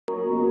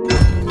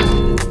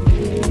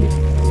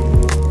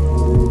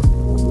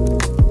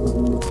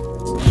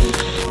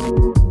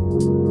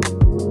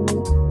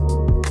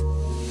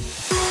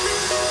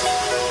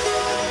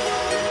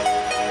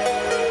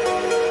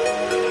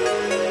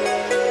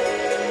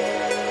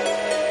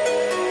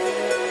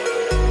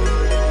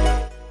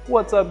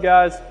What's up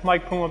guys,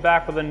 Mike Puma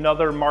back with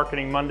another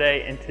Marketing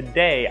Monday, and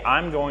today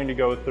I'm going to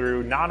go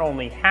through not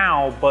only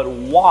how, but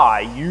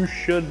why you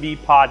should be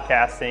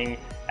podcasting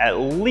at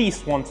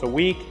least once a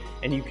week,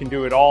 and you can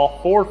do it all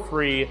for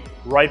free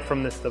right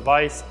from this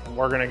device. And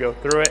we're gonna go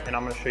through it and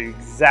I'm gonna show you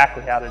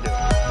exactly how to do it.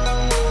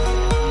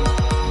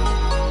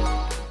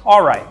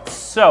 All right,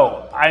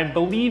 so I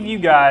believe you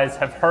guys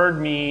have heard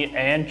me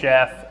and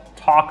Jeff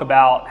talk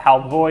about how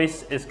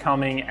voice is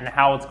coming and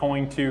how it's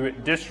going to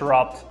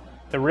disrupt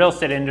the real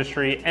estate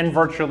industry and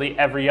virtually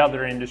every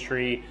other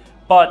industry,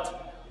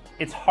 but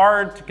it's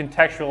hard to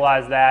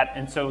contextualize that,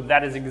 and so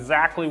that is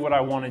exactly what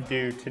I want to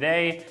do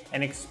today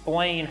and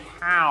explain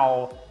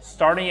how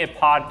starting a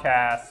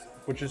podcast,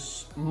 which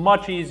is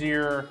much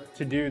easier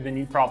to do than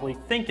you probably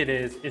think it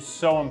is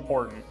so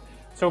important.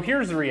 So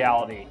here's the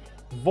reality.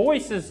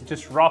 Voice is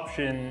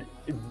going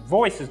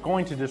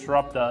to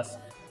disrupt us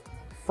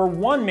for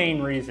one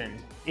main reason.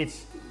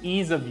 It's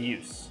ease of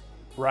use.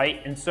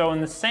 Right? And so in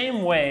the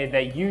same way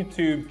that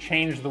YouTube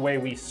changed the way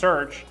we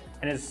search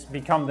and has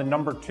become the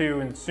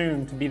 #2 and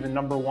soon to be the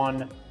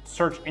 #1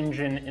 search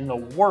engine in the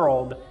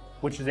world,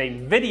 which is a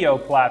video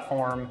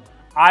platform,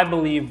 I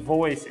believe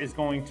voice is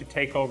going to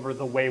take over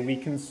the way we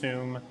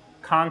consume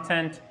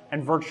content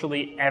and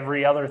virtually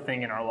every other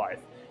thing in our life.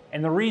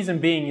 And the reason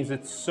being is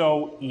it's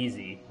so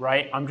easy,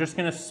 right? I'm just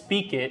gonna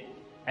speak it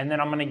and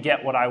then I'm gonna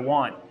get what I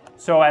want.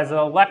 So as an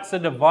Alexa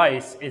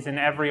device is in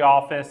every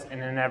office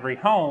and in every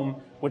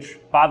home, which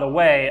by the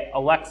way,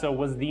 Alexa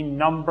was the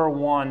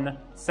 #1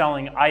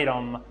 selling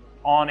item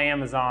on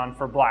Amazon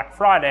for Black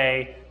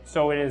Friday,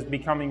 so it is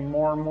becoming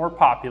more and more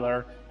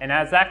popular. And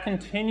as that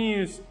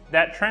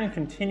trend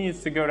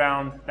continues to go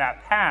down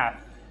that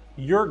path,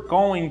 you're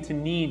going to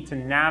need to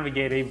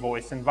navigate a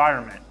voice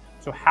environment.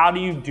 So how do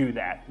you do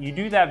that? You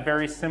do that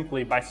very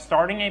simply by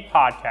starting a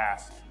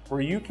podcast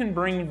where you can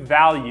bring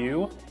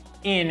value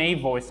in a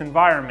voice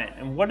environment.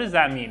 And what does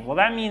that mean? Well,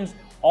 that means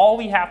all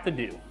we have to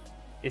do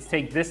is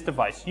take this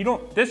device.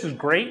 This is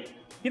great.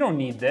 You don't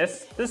need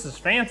this. This is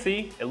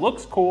fancy. It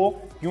looks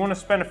cool. You want to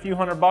spend a few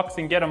 $100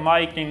 and get a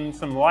mic and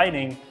some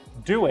lighting,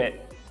 do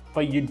it,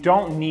 but you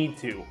don't need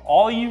to.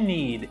 All you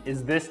need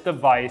is this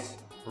device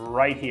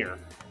right here.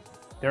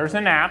 There's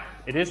an app.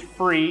 It is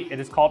free.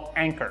 It is called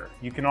Anchor.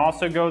 You can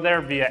also go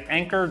there via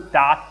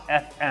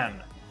anchor.fm.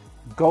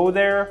 Go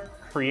there,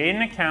 create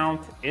an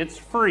account. It's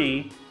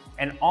free.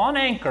 And on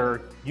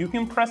Anchor, you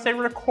can press a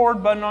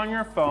record button on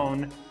your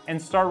phone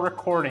and start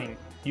recording.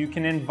 You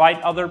can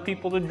invite other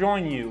people to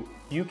join you.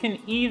 You can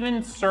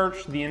even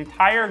search the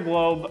entire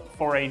globe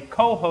for a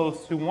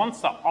co-host who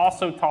wants to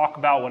also talk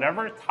about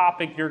whatever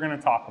topic you're gonna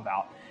talk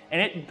about.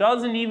 And it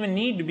doesn't even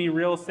need to be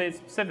real estate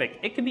specific.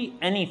 It could be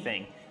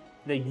anything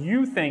that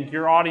you think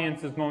your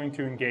audience is going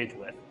to engage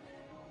with.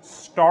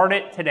 Start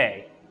it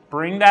today.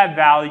 Bring that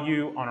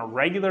value on a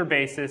regular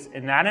basis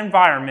in that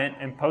environment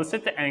and post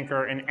it to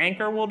Anchor, and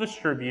Anchor will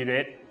distribute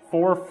it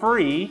for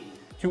free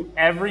to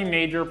every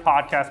major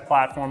podcast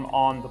platform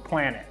on the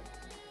planet.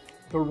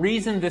 The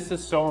reason this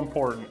is so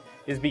important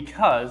is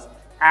because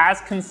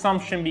as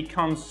consumption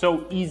becomes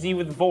so easy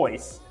with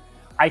voice,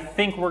 I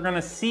think we're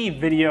gonna see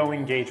video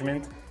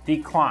engagement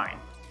decline.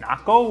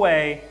 Not go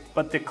away,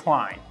 but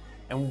decline.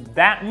 And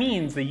that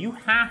means that you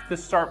have to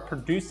start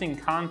producing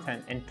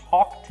content and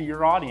talk to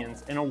your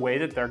audience in a way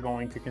that they're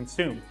going to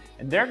consume.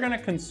 And they're gonna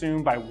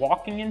consume by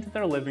walking into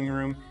their living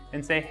room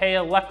and say, hey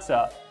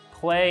Alexa,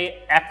 play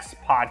X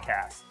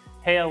podcast.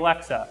 Hey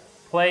Alexa,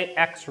 play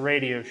X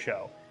radio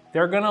show.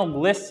 They're gonna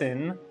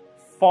listen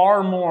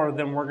far more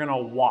than we're gonna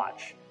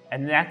watch.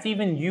 And that's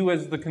even you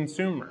as the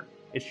consumer.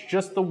 It's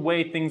just the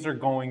way things are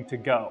going to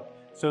go.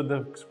 So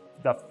the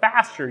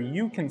faster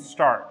you can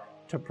start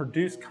to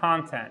produce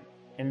content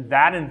in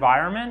that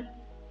environment,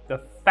 the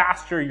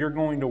faster you're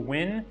going to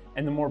win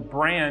and the more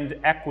brand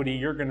equity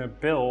you're going to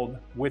build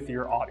with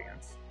your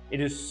audience.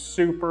 It is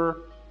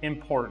super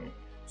important.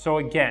 So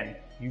again,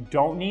 you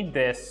don't need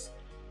this.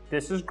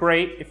 This is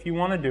great if you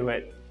want to do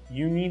it.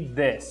 You need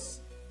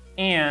this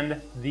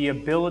and the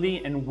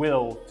ability and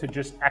will to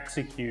just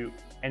execute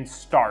and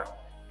start.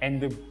 And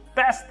the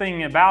best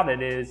thing about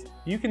it is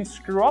you can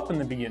screw up in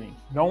the beginning.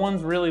 No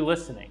one's really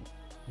listening.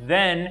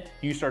 Then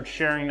you start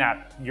sharing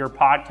your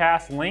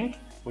podcast link,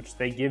 which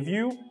they give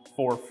you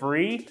for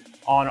free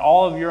on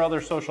all of your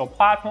other social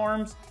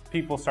platforms.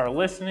 People start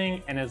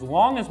listening, and as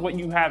long as what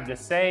you have to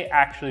say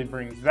actually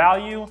brings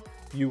value,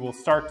 you will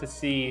start to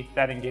see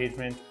that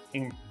engagement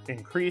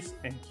increase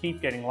and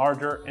keep getting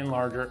larger and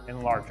larger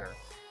and larger.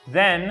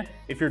 Then,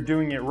 if you're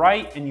doing it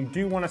right and you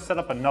do want to set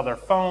up another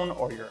phone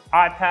or your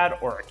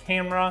iPad or a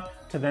camera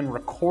to then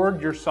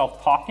record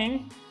yourself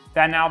talking,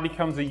 that now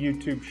becomes a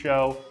YouTube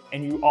show,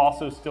 and you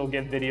also still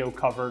get video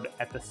covered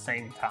at the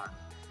same time.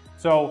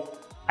 So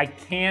I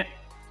can't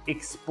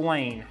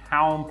explain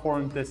how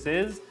important this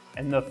is,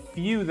 and the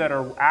few that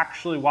are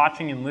actually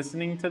watching and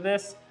listening to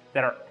this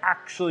that are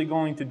actually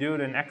going to do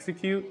it and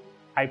execute,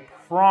 I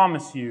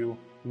promise you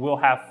will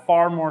have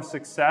far more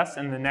success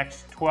in the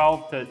next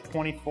 12 to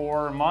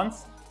 24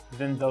 months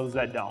than those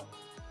that don't.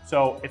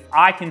 So if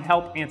I can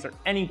help answer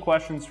any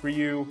questions for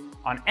you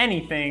on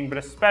anything, but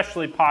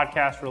especially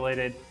podcast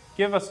related,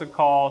 give us a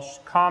call,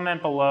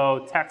 comment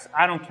below, text,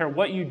 I don't care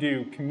what you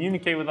do,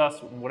 communicate with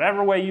us in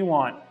whatever way you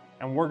want,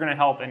 and we're gonna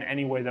help in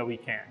any way that we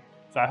can.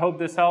 So I hope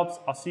this helps.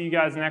 I'll see you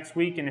guys next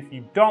week, and if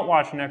you don't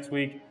watch next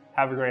week,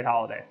 have a great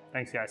holiday.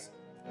 Thanks,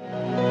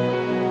 guys.